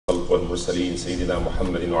والمرسلين سيدنا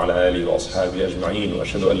محمد وعلى آله وأصحابه أجمعين،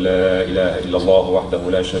 وأشهد أن لا إله إلا الله وحده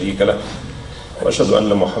لا شريك له، وأشهد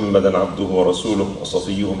أن محمدا عبده ورسوله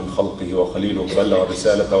وصفيه من خلقه وخليله، بلغ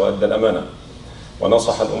الرسالة وأدى الأمانة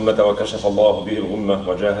ونصح الأمة وكشف الله به الغمة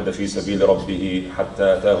وجاهد في سبيل ربه حتى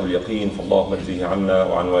أتاه اليقين، فاللهم اجزه عنا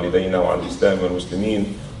وعن والدينا وعن الإسلام والمسلمين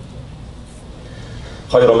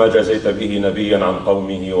خير ما جازيت به نبيا عن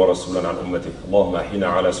قومه ورسولا عن أمته. اللهم أحينا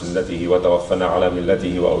على سنته وتوفنا على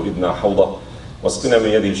ملته وأوردنا حوضه واسقنا من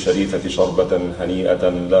يده الشريفة شربة هنيئة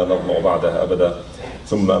لا نظمأ بعدها أبدا.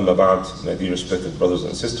 ثم أما بعد, my dear respected brothers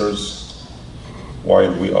and sisters,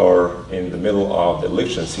 while we are in the middle of the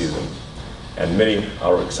election season and many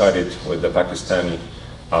are excited with the Pakistani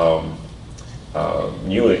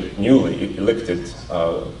newly elected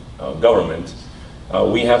government,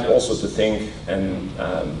 we have also to think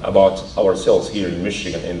about ourselves here in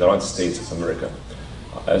Michigan, in the United States of America,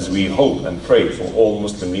 as we hope and pray for all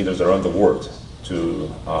Muslim leaders around the world to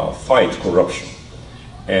fight corruption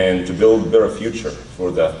and to build a better future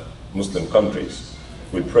for the Muslim countries.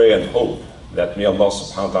 We pray and hope that may Allah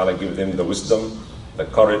subhanahu wa ta'ala give them the wisdom, the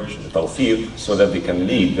courage, the tawfiq, so that they can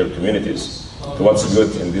lead their communities to what's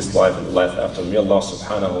good in this life and the life after. May Allah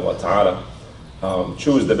subhanahu wa ta'ala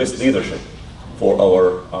choose the best leadership for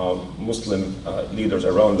our Muslim leaders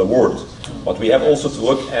around the world. But we have also to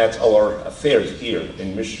look at our affairs here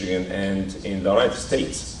in Michigan and in the United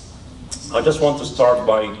States. I just want to start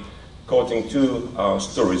by quoting two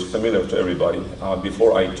stories familiar to everybody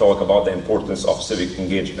before I talk about the importance of civic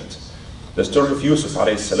engagement. The story of Yusuf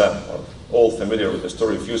alayhi salam, all familiar with the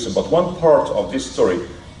story of Yusuf, but one part of this story,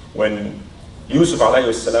 when Yusuf alayhi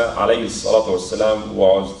salatu wasalam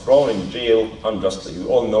was thrown in jail unjustly. You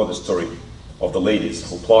all know the story of the ladies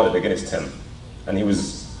who plotted against him, and he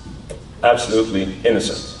was absolutely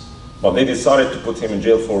innocent. But they decided to put him in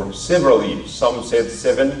jail for several years. Some said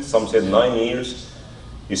 7, some said 9 years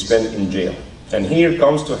he spent in jail. And here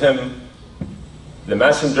comes to him the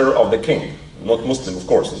messenger of the king, not Muslim of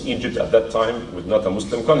course. In Egypt at that time was not a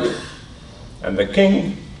Muslim country. And the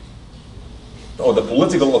king, or the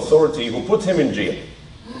political authority who put him in jail,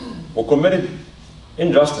 who committed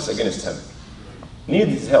injustice against him, needed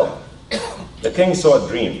his help. The king saw a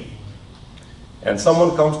dream, and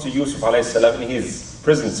someone comes to Yusuf alayhi salam in his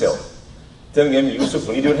prison cell, telling him, Yusuf,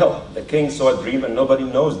 we need your help. The king saw a dream and nobody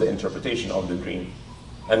knows the interpretation of the dream.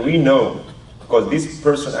 And we know, because this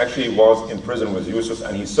person actually was in prison with Yusuf,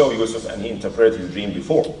 and he saw Yusuf and he interpreted his dream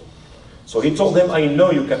before. So he told him, I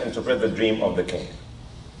know you can interpret the dream of the king.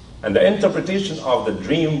 And the interpretation of the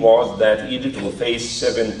dream was that Egypt will face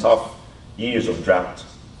 7 tough years of drought.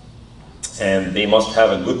 And they must have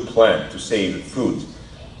a good plan to save food,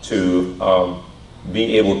 to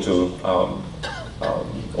be able to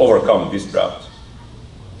overcome this drought.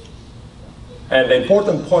 And the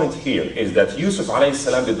important point here is that Yusuf alayhi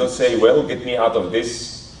salam did not say, well, get me out of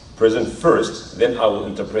this prison first, then I will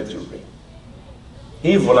interpret your dream.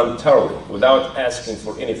 He voluntarily, without asking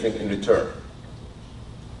for anything in return,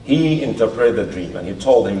 he interpreted the dream, and he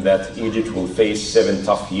told him that Egypt will face 7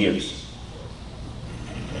 tough years.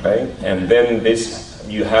 Okay? And then this,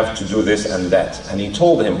 you have to do this and that. And he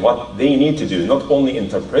told him what they need to do, not only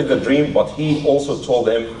interpret the dream, but he also told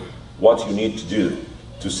them what you need to do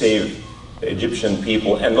to save the Egyptian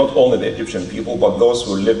people, and not only the Egyptian people, but those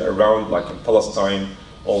who live around, like in Palestine,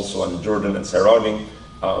 also in Jordan and surrounding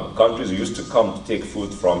countries who used to come to take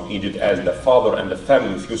food from Egypt, as the father and the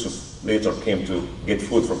family of Yusuf later came to get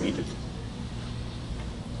food from Egypt.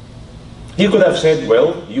 He could have said,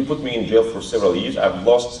 well, you put me in jail for several years, I've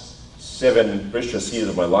lost 7 precious years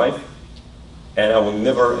of my life, and I will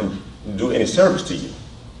never do any service to you.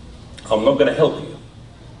 I'm not going to help you.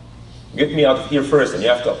 Get me out of here first, and you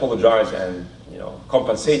have to apologize and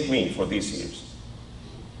compensate me for these years.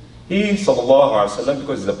 He, sallallahu alaihi wasallam,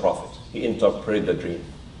 because he's a prophet, he interpreted the dream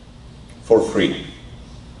for free.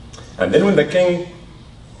 And then when the king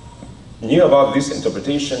knew about this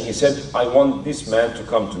interpretation, he said, I want this man to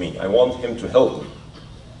come to me. I want him to help me.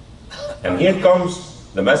 And here comes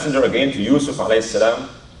the messenger again to Yusuf alayhi salam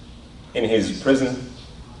in his prison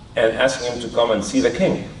and asking him to come and see the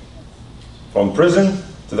king. From prison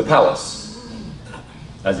to the palace,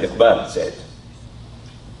 as Iqbal said.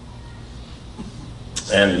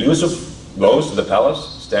 And Yusuf goes to the palace,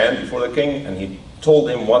 stand before the king, and he told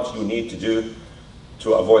him what you need to do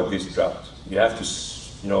to avoid this drought. You have to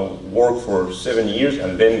work for 7 years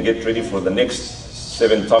and then get ready for the next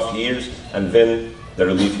 7 tough years, and then the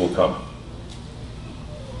relief will come.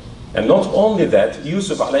 And not only that,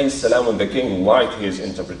 Yusuf alayhi salam, when the king liked his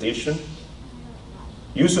interpretation,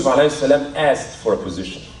 Yusuf alayhi salam asked for a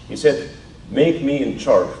position. He said, make me in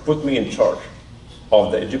charge, put me in charge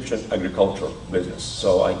of the Egyptian agriculture business,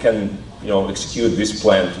 so I can, execute this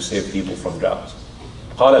plan to save people from drought.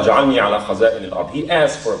 قال جعلني على خزائن الأرض. He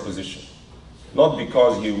asked for a position, not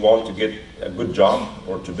because he wants to get a good job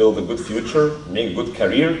or to build a good future, make a good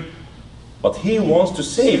career, but he wants to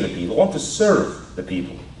save the people, wants to serve the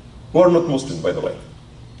people, who are not Muslims, by the way,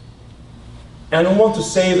 and who want to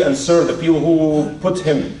save and serve the people who put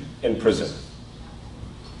him in prison.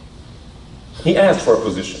 He asked for a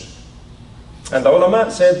position. And the ulama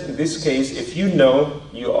said, in this case, if you know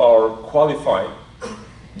you are qualified,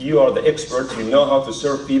 you are the expert, you know how to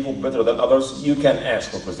serve people better than others, you can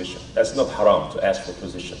ask for position. That's not haram to ask for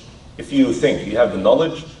position. If you think you have the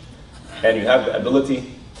knowledge and you have the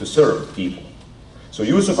ability to serve people. So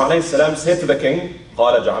Yusuf alayhi salam said to the king,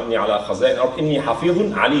 قَالَ جَعَلْنِي عَلَى خَزَائِنِ الْأَرْضِ إِنِّي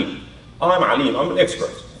حَفِيظٌ عَلِيمٌ. I'm alim, I'm an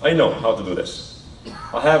expert. I know how to do this.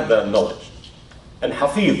 I have the knowledge. And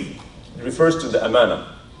hafiz refers to the amana.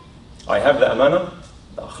 I have the amana,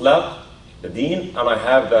 the akhlaq, the deen, and I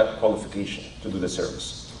have the qualification to do the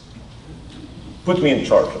service. Put me in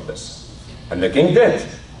charge of this. And the king did.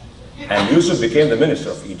 And Yusuf became the minister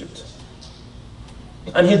of Egypt.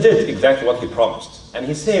 And he did exactly what he promised. And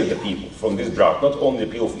he saved the people from this drought. Not only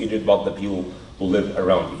the people of Egypt, but the people who live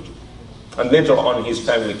around Egypt. And later on, his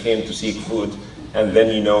family came to seek food. And then,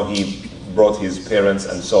 he brought his parents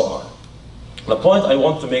and so on. The point I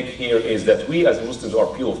want to make here is that we as Muslims are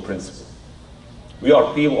people of principle. We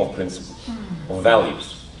are people of principle, of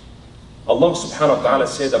values. Allah subhanahu wa ta'ala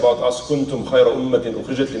said about us, كُنْتُمْ خَيْرَ أُمَّةٍ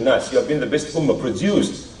أُخْرِجَتْ لِلنَّاسِ. You have been the best ummah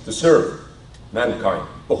produced to serve mankind.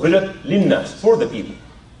 أُخْرِجَتْ لِلنَّاسِ, for the people.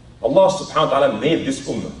 Allah subhanahu wa ta'ala made this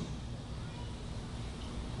ummah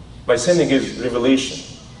by sending his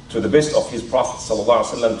revelation to the best of his Prophet sallallahu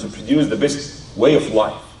alaihi wasallam to produce the best way of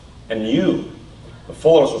life. And you, the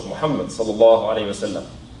followers of Muhammad sallallahu alaihi wasallam,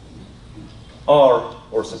 are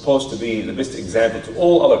or supposed to be the best example to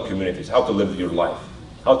all other communities, how to live your life,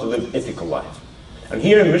 how to live ethical life. And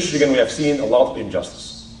here in Michigan we have seen a lot of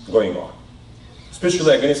injustice going on,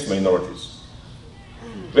 especially against minorities.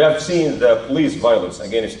 We have seen the police violence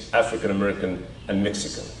against African American and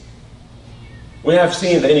Mexican. We have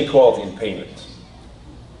seen the inequality in payment.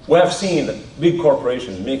 We have seen big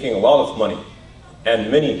corporations making a lot of money,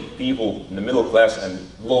 and many people in the middle class and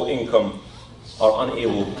low income are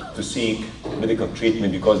unable to seek medical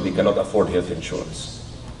treatment because they cannot afford health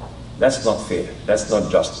insurance. That's not fair. That's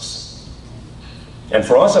not justice. And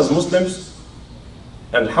for us as Muslims,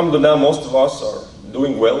 and alhamdulillah, most of us are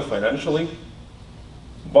doing well financially,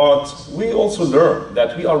 but we also learn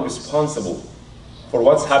that we are responsible for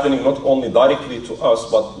what's happening not only directly to us,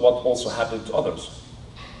 but what also happened to others.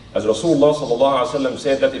 As Rasulullah sallallahu alaihi wasallam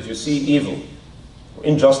said that if you see evil,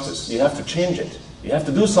 injustice, you have to change it. You have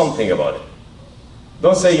to do something about it.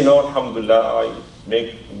 Don't say, alhamdulillah, I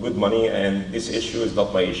make good money and this issue is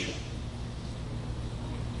not my issue.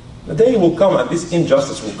 The day will come and this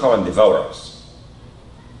injustice will come and devour us.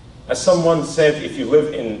 As someone said, if you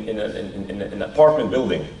live in an apartment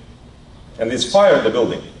building and there's fire in the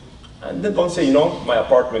building, and then don't say, my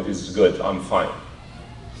apartment is good, I'm fine.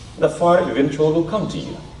 The fire eventually will come to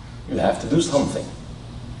you. You have to do something.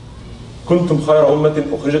 كنتم خير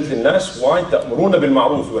أمة أخرجت للناس. Why? تأمرون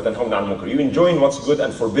بالمعروف وتنهون عن المنكر. You enjoin what's good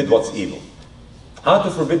and forbid what's evil. How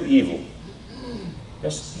to forbid evil?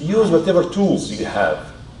 Just use whatever tools you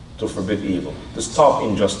have to forbid evil, to stop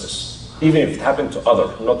injustice, even if it happened to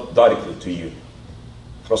others, not directly to you.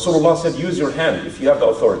 Rasulullah said, use your hand if you have the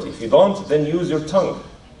authority. If you don't, then use your tongue.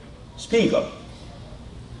 Speak up.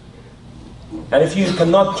 And if you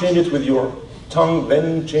cannot change it with your tongue,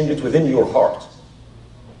 then change it within your heart.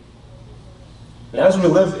 And as we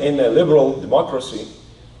live in a liberal democracy,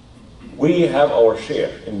 we have our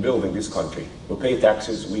share in building this country. We pay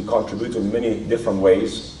taxes, we contribute in many different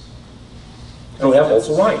ways, and we have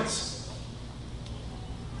also rights.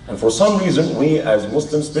 And for some reason, we as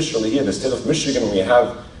Muslims, especially here in the state of Michigan, we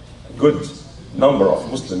have a good number of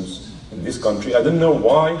Muslims in this country. I don't know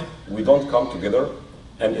why we don't come together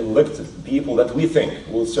and elect people that we think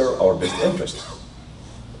will serve our best interest.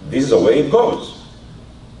 This is the way it goes.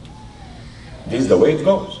 This is the way it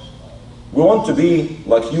goes. We want to be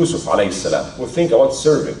like Yusuf alayhi salam. We think about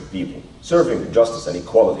serving people, serving justice and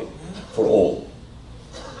equality for all.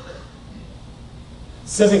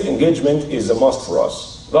 Civic engagement is a must for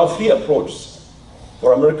us. There are three approaches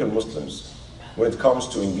for American Muslims when it comes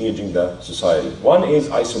to engaging the society. One is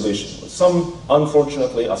isolation.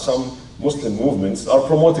 Unfortunately, some Muslim movements are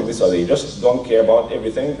promoting this idea. Just don't care about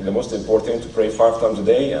everything. The most important thing to pray 5 times a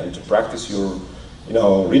day and to practice your,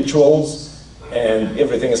 rituals. And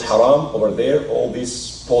everything is haram over there. All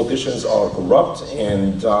these politicians are corrupt,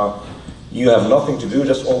 and You have nothing to do,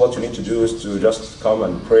 just all what you need to do is to just come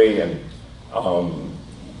and pray and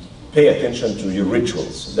pay attention to your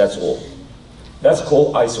rituals, that's all. That's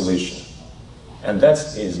called isolation. And that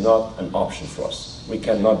is not an option for us. We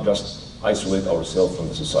cannot just isolate ourselves from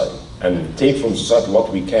the society and take from society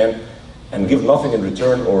what we can and give nothing in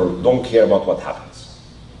return or don't care about what happens.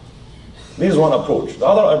 This is one approach. The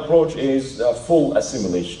other approach is full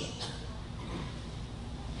assimilation.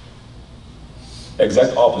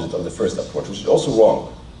 Exact opposite of the first approach, which is also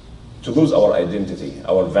wrong. To lose our identity,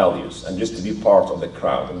 our values, and just to be part of the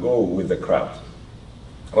crowd and go with the crowd.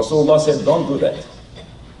 Rasulullah said, don't do that.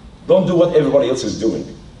 Don't do what everybody else is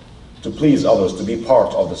doing. To please others, to be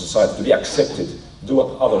part of the society, to be accepted. Do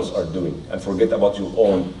what others are doing and forget about your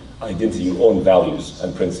own identity, your own values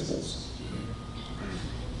and principles.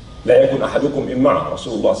 لا يكن أحدكم إمعا.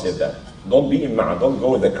 Rasulullah said that. Don't be imma, don't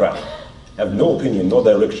go with the crowd. Have no opinion, no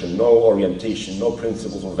direction, no orientation, no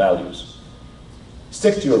principles or values.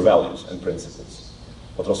 Stick to your values and principles.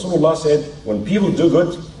 But Rasulullah said, when people do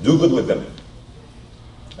good with them.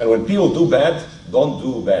 And when people do bad, don't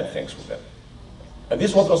do bad things with them. And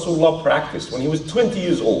this is what Rasulullah practiced when he was 20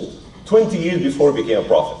 years old, 20 years before he became a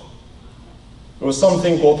prophet. There was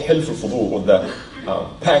something called Hilf al-Fudul, or the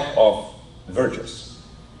pack of virtues.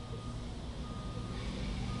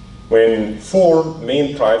 When four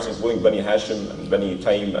main tribes, including Bani Hashim and Bani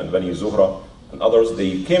Taym and Bani Zuhra and others,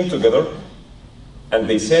 they came together and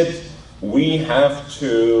they said, we have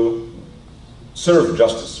to serve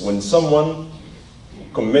justice. When someone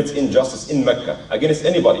commits injustice in Mecca against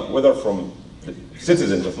anybody, whether from the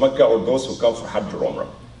citizens of Mecca or those who come for Hajj or Umrah.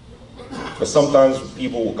 Because sometimes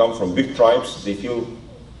people who come from big tribes, they feel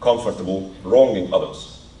comfortable wronging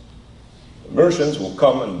others. Merchants will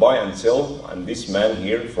come and buy and sell, and this man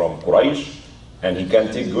here from Quraysh, and he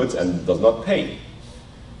can take goods and does not pay,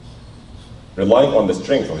 relying on the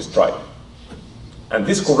strength of his tribe. And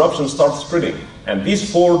this corruption starts spreading. And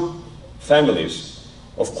these four families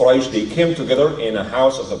of Quraysh, they came together in a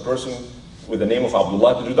house of a person with the name of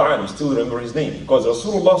Abdullah ibn Jud'an. We still remember his name, because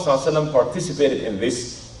Rasulullah ﷺ participated in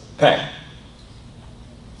this pact.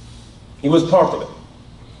 He was part of it,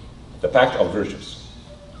 the pact of virtues.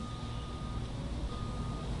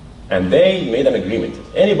 And they made an agreement.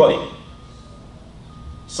 Anybody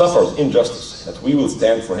suffers injustice, that we will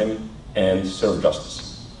stand for him and serve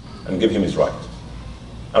justice and give him his right.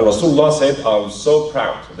 And Rasulullah said, I was so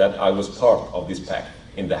proud that I was part of this pact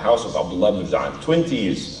in the house of Abdullah ibn Jud'an, 20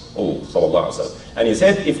 years old, sallallahu alaihi wasallam. And he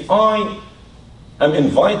said, if I am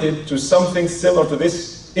invited to something similar to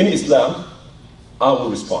this in Islam, I will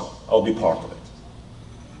respond. I'll be part of it.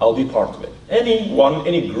 I'll be part of it. Anyone,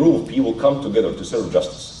 any group of people come together to serve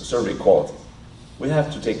justice, to serve equality. We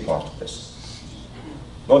have to take part of this.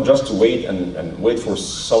 Not just to wait and wait for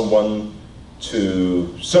someone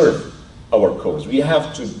to serve our cause. We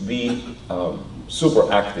have to be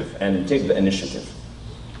super active and take the initiative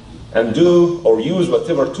and do or use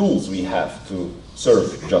whatever tools we have to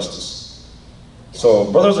serve justice.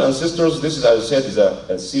 So brothers and sisters, this is, as I said, is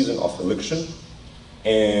a season of election,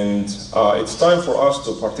 and it's time for us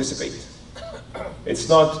to participate. It's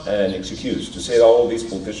not an excuse to say that all these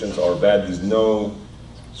politicians are bad, there's no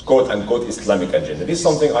quote-unquote Islamic agenda. This is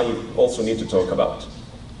something I also need to talk about.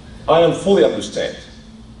 I fully understand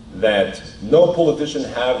that no politician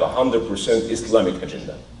have 100% Islamic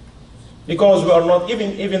agenda. Because we are not,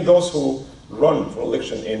 even those who run for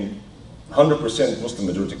election in 100% Muslim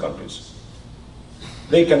majority countries,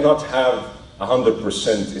 they cannot have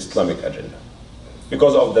 100% Islamic agenda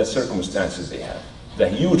because of the circumstances they have, the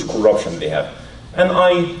huge corruption they have. And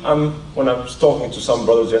when I was talking to some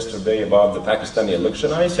brothers yesterday about the Pakistani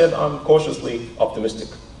election, I said I'm cautiously optimistic,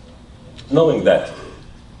 knowing that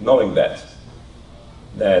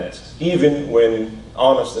even when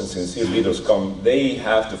honest and sincere leaders come, they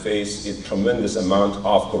have to face a tremendous amount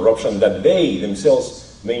of corruption that they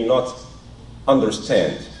themselves may not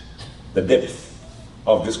understand the depth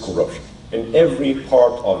of this corruption in every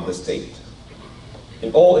part of the state,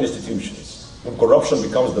 in all institutions. When corruption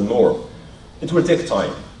becomes the norm, it will take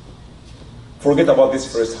time. Forget about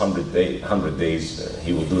this first 100 days,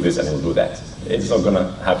 he will do this and he will do that. It's not going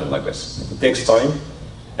to happen like this. It takes time,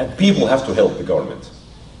 and people have to help the government.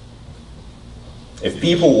 If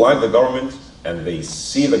people like the government and they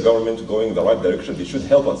see the government going in the right direction, they should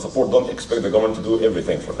help and support. Don't expect the government to do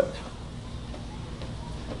everything for them.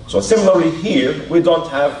 So similarly here, we don't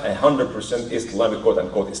have 100% Islamic,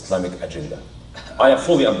 quote-unquote, Islamic agenda. I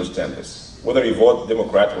fully understand this. Whether you vote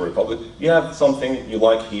Democrat or Republican, you have something you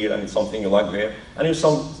like here and something you like there, and you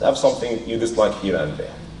have something you dislike here and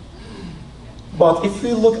there. But if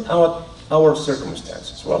we look our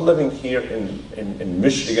circumstances. We're living here in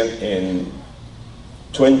Michigan in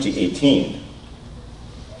 2018.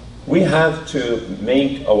 We have to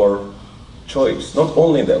make our choice, not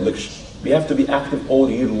only in the election. We have to be active all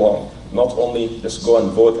year long, not only just go and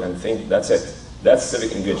vote and think that's it. That's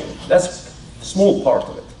civic engagement. That's a small part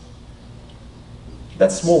of it.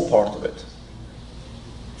 That's a small part of it.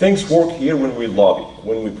 Things work here when we lobby,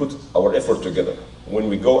 when we put our effort together, when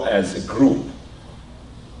we go as a group.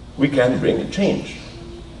 We can bring a change.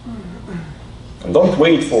 And don't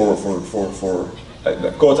wait for a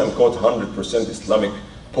quote-unquote 100% Islamic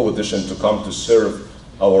politician to come to serve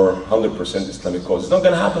our 100% Islamic cause. It's not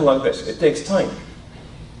going to happen like this. It takes time.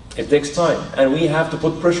 It takes time. And we have to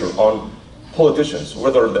put pressure on politicians,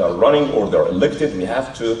 whether they are running or they're elected. We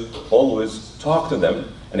have to always talk to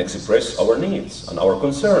them and express our needs and our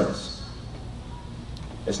concerns.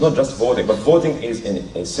 It's not just voting, but voting is an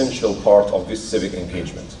essential part of this civic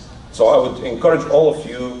engagement. So I would encourage all of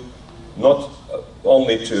you not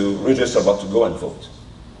only to register, but to go and vote.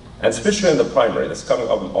 And especially in the primary that's coming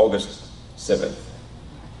up on August 7th.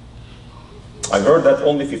 I heard that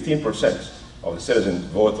only 15% of the citizens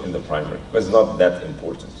vote in the primary, but it's not that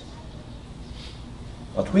important.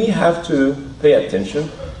 But we have to pay attention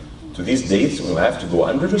to these dates. We have to go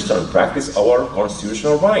and register and practice our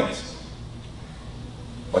constitutional rights.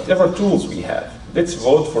 Whatever tools we have, let's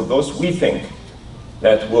vote for those we think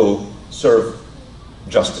that will serve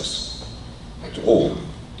justice to all,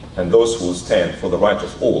 and those who will stand for the right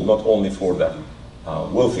of all, not only for the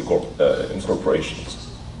wealthy corporations.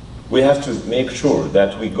 We have to make sure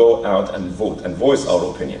that we go out and vote and voice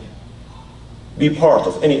our opinion. Be part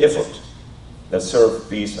of any effort that serve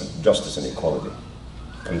peace and justice and equality,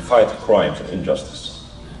 and fight crimes and injustice.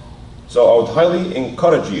 So I would highly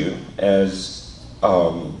encourage you as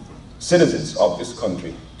citizens of this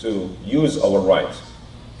country to use our right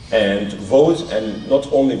and vote, and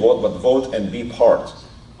not only vote, but vote and be part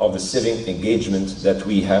of the civic engagement that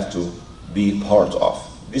we have to be part of.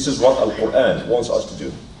 This is what Al-Quran wants us to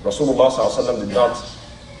do. Rasulullah ﷺ did not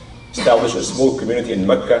establish a small community in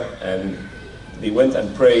Mecca and they went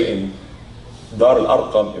and pray in Dar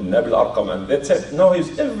al-Arqam, in Nabil al-Arqam, and that's it. No,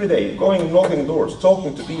 he's every day going, knocking doors,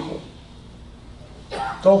 talking to people,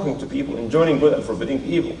 enjoining good and forbidding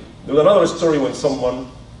evil. There was another story when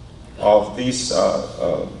someone of these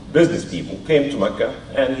business people came to Mecca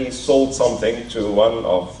and he sold something to one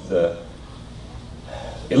of the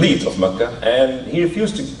elite of Mecca and he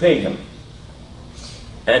refused to pay him.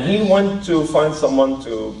 And he went to find someone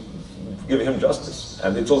to give him justice,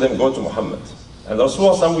 and they told him, go to Muhammad. And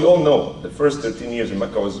Rasulullah, we all know, the first 13 years in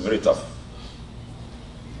Mecca was very tough.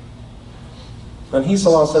 And he,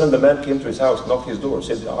 the man came to his house, knocked his door,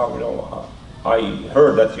 said, I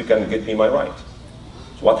heard that you can get me my right.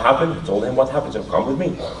 So what happened? He told him what happened. He said, come with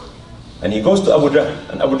me. And he goes to Abu Jahl.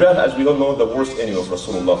 And Abu Jahl, as we all know, the worst enemy of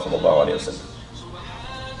Rasulullah sallallahu alayhi wa sallam.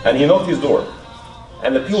 And he knocked his door.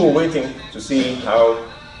 And the people were waiting to see how.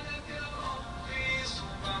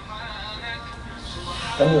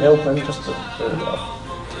 Can you help him just to turn it off?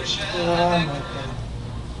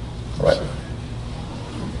 Right.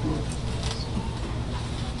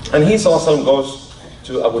 And he goes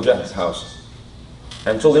to Abu Jahl's house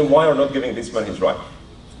and told him, why are you not giving this man his right?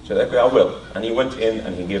 He said, okay, I will. And he went in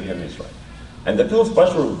and he gave him his right. And the people of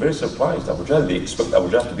Quraysh were very surprised. Abu Jahl, they expect Abu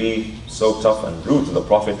Jahl to be so tough and rude to the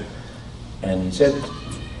Prophet. And he said,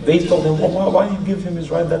 they told him, well, why do you give him his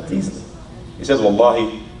right that easily? He said,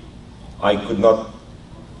 Wallahi, I could not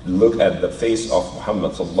look at the face of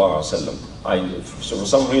Muhammad sallallahu alaihi wasallam. So for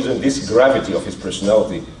some reason, this gravity of his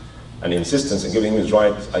personality and insistence in giving him his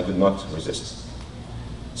right, I could not resist.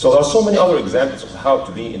 So there are so many other examples of how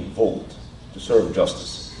to be involved to serve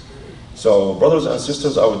justice. So brothers and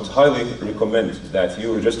sisters, I would highly recommend that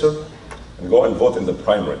you register and go and vote in the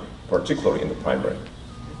primary, particularly in the primary,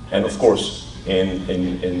 and of course in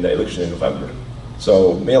the election in November.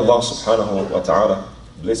 So may Allah subhanahu wa ta'ala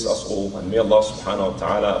bless us all, and may Allah subhanahu wa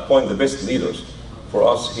ta'ala appoint the best leaders for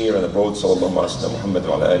us here and abroad. Sallallahu alaihi wasallam, Muhammad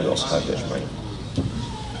wa ala alihi wa sahbihi ajma'in.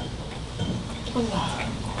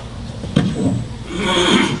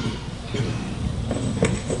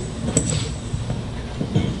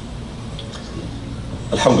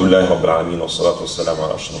 الحمد لله رب العالمين والصلاة والسلام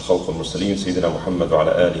على أشرف الخلق والمرسلين سيدنا محمد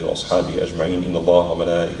وعلى آله وأصحابه أجمعين. إن الله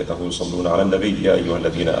وملائكته يصلون على النبي يا أيها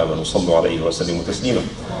الذين آمنوا صلوا عليه وسلموا تسليما.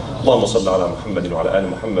 اللهم صل على محمد وعلى آل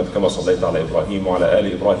محمد كما صليت على إبراهيم وعلى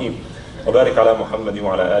آل إبراهيم وبارك على محمد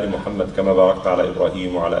وعلى آل محمد كما باركت على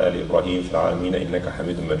إبراهيم وعلى آل إبراهيم في العالمين إنك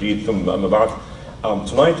حميد مجيد. ثم أما بعد.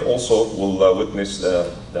 Tonight also we'll witness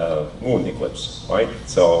the moon eclipse, right?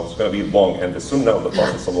 So it's going to be long, and the sunnah of the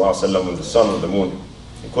Prophet ﷺ when the sun or the moon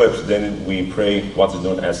eclipse, then we pray what is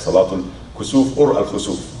known as Salatul Kusuf or Al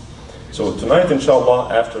Khusuf. So tonight,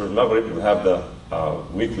 inshallah, after Maghrib, we'll have the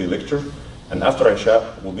weekly lecture, and after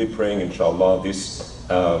Isha, we'll be praying, inshallah, this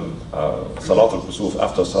Salatul Kusuf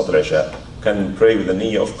after Salat al-Isha. Can pray with the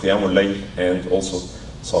niyyah of Qiyamul Layl and also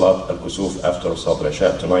Salat al-Kusuf after Salat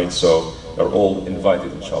al-Isha tonight. So you're all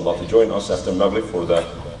invited, inshallah, to join us after Maghrib for the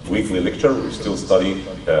weekly lecture. We still study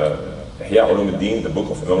Ihya Ulum al-Din, the book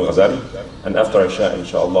of Imam Ghazali. And after Isha,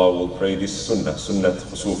 inshallah, we'll pray this Sunnah, Sunnat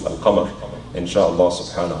Khusuf al-Qamar. إن شاء الله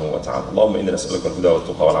سبحانه وتعالى. اللهم إنا نسألك الهدى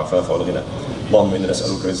والتقى والعفاف والغنى. اللهم إنا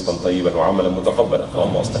نسألك رزقا طيبا وعملا متقبلا.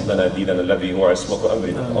 اللهم أصلح لنا ديننا الذي هو عصمة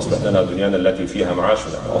أمرنا، وأصلح لنا دنيانا التي فيها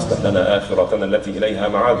معاشنا، وأصلح لنا آخرتنا التي إليها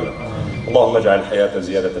معادنا. اللهم اجعل الحياة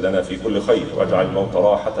زيادة لنا في كل خير، واجعل الموت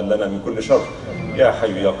راحة لنا من كل شر. يا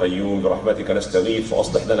حي يا قيوم برحمتك نستغيث،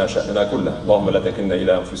 فأصلح لنا شأننا كله. اللهم لا تكلنا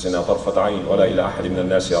إلى أنفسنا طرفة عين ولا إلى أحد من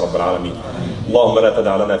الناس يا رب العالمين. اللهم لا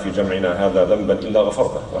تدع لنا في جمعنا هذا ذنبا إلا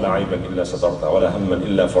غفرته، ولا عيبا إلا سترته، ولا هما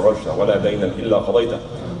إلا فرجته، ولا دينا إلا قضيته،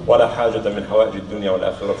 ولا حاجة من حوائج الدنيا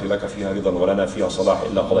والآخرة لك فيها رضا ولنا فيها صلاح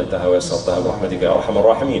إلا قضيتها ويسرتها برحمتك يا أرحم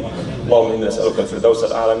الراحمين. اللهم إنا نسألك الفردوس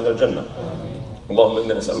الأعلى من الجنة. اللهم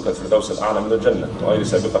إنا نسألك الفردوس الأعلى من الجنة، وغير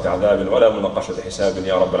سابقة عذاب ولا مناقشة حساب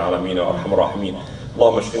يا رب العالمين يا أرحم الراحمين.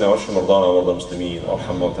 اللهم اشفنا واشف مرضانا ومرضى المسلمين،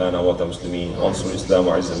 وارحم موتانا وموتى المسلمين، وانصر الإسلام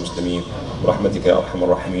وعز المسلمين برحمتك يا أرحم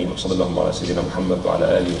الراحمين. وصلى اللهم على سيدنا محمد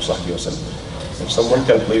وعلى آله وصحبه وسلم. If someone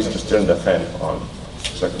can please just turn the fan on.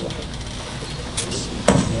 Second.